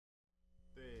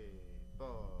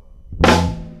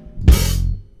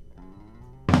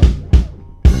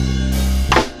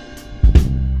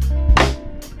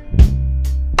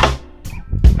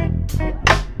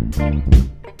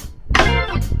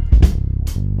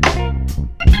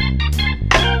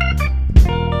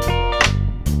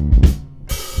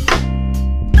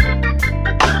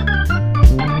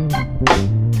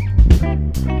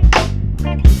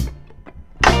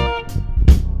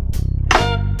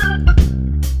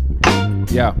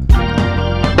Yeah.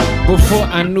 Before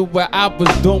I knew what I was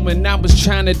doing, I was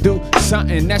trying to do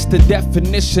something. That's the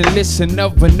definition, listen,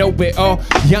 of a know-it-all.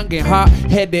 Young and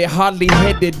hard-headed, hardly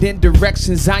headed in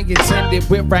directions I intended.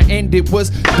 Where I ended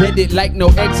was bended like no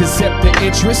exit except the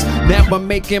interest. Now I'm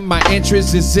making my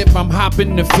entrance as if I'm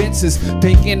hopping the fences,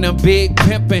 thinking I'm big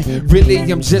pimping. Really,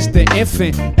 I'm just an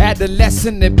infant.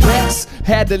 Adolescent at best,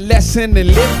 had a lesson in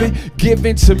living,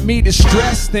 given to me the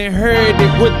stress, then heard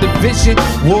it with the vision.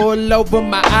 Wool over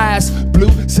my eyes, blue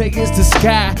say it's the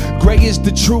sky, gray is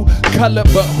the true color,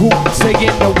 but who say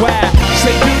it the why?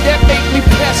 Say do that make me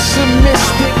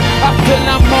pessimistic? I feel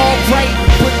I'm alright,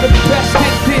 but the best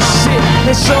at this shit.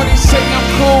 And shorty say I'm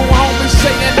cool, homie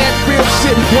saying that real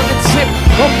shit. On the tip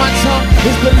of my tongue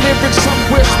is the lyrics I'm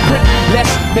whispering.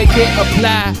 Let's make it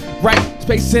apply, right?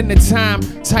 Space in the time,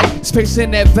 tight space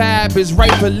in that vibe is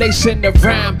right relation to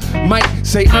rhyme. Might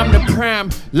say I'm the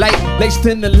prime, light laced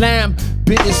in the lime.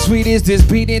 Bittersweet is this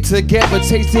beating together,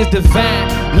 taste is divine.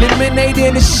 Lemonade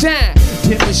in the shine,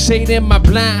 dimmer shade in my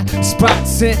blind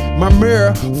spots in my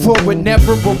mirror for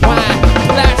never rewind.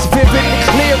 Lights vivid and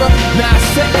clearer, now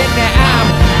setting that I'm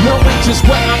knowing just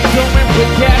what I'm doing,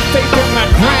 but got faith in my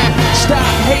grind. Stop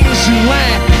haters, you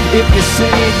lying. If you're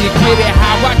saying you get it,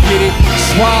 how I get it.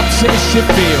 Swab chase you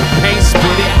feel, paint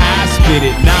spit it, I spit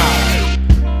it, nah.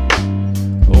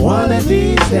 One of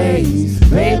these days,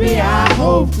 baby, I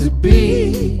hope to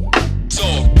be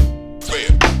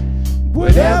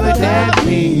whatever that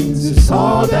means, it's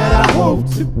all that I hope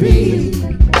to be.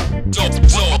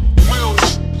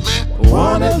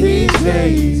 One of these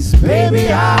days, baby,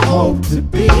 I hope to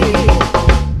be.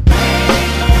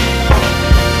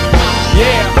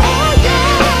 Yeah.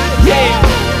 Yeah,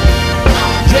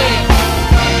 yeah,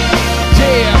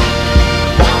 yeah.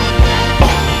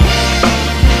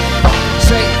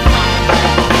 Say,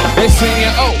 they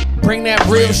saying, oh, bring that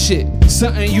real shit.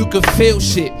 Something you can feel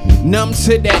shit. Numb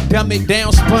to that dumb it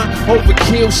down, spun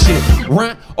overkill shit.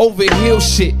 Run over hill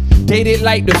shit. Dated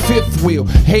like the fifth wheel.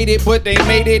 Hate it, but they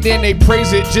made it and they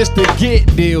praise it just to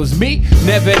get deals. Me,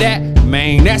 never that,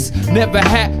 man, that's never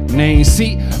happening.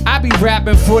 See, I be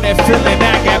rapping for that feeling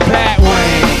I got bad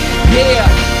one. Yeah,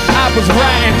 I was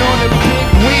riding on a big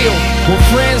wheel when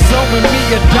friends owing me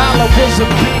 $1 was a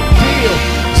big deal.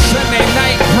 Sunday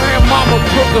night, grandmama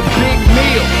cook a big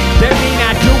meal. That mean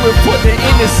I do it for the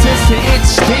innocence and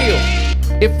it's still.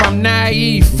 If I'm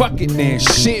naive, fuck it then,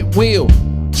 shit will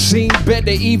seem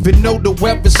better even though the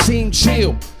weather seem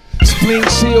chill. Spleen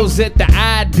chills at the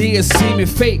idea seeming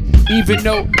fake, even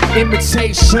though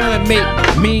imitation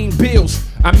make mean bills.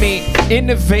 I mean,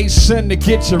 innovation to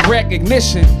get your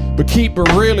recognition, but keep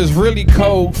it real is really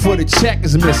cold for the check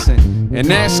is missing. And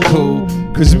that's cool,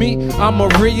 cause me, I'm a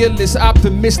realist,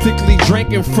 optimistically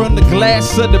drinking from the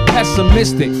glass of the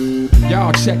pessimistic.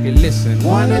 Y'all check it, listen.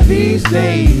 One of these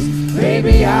days,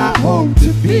 baby, I hope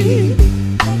to be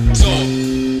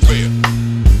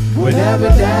whatever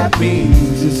that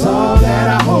means, it's all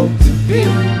that I hope to be.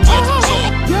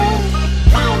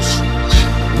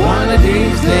 One of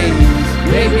these days,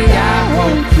 baby, I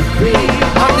hope to be.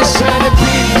 I'm just trying to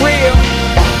be real.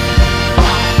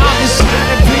 I'm just trying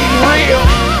to be real.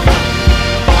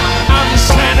 I'm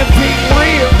just trying to be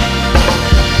real.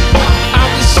 I'm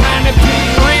just trying to be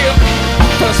real.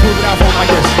 Let's move it out for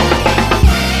like this.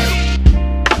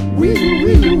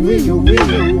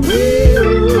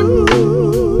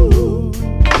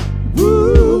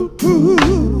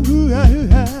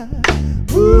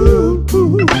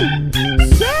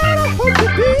 Said I hope to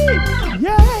be,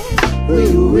 yeah.